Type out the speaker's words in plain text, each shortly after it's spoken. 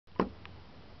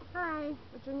Hi,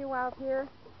 Virginia Wild here.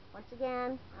 Once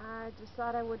again, I just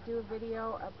thought I would do a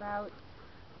video about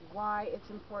why it's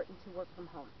important to work from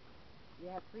home. You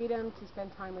have freedom to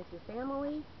spend time with your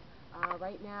family.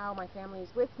 Right now, my family is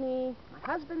with me. My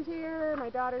husband's here, my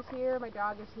daughter's here, my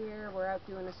dog is here. We're out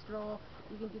doing a stroll.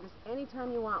 You can do this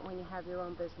anytime you want when you have your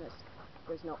own business.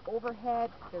 There's no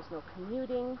overhead, there's no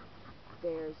commuting,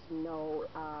 there's no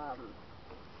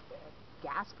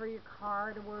gas for your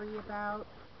car to worry about.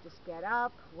 Just get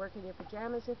up, work in your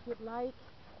pajamas if you'd like,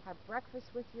 have breakfast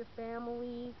with your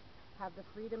family, have the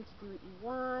freedom to do what you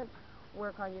want,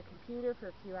 work on your computer for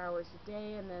a few hours a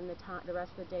day, and then the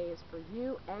rest of the day is for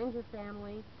you and your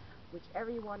family, whichever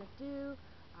you want to do.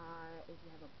 If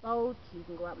you have a boat, you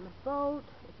can go out in the boat.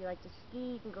 If you like to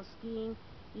ski, you can go skiing.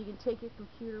 You can take your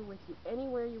computer with you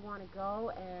anywhere you want to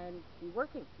go and be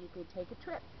working. You could take a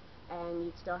trip and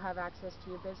you'd still have access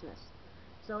to your business.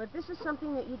 So if this is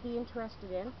something that you'd be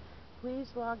interested in, please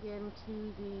log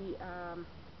into the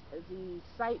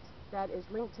site that is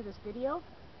linked to this video,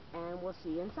 and we'll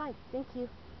see you inside. Thank you.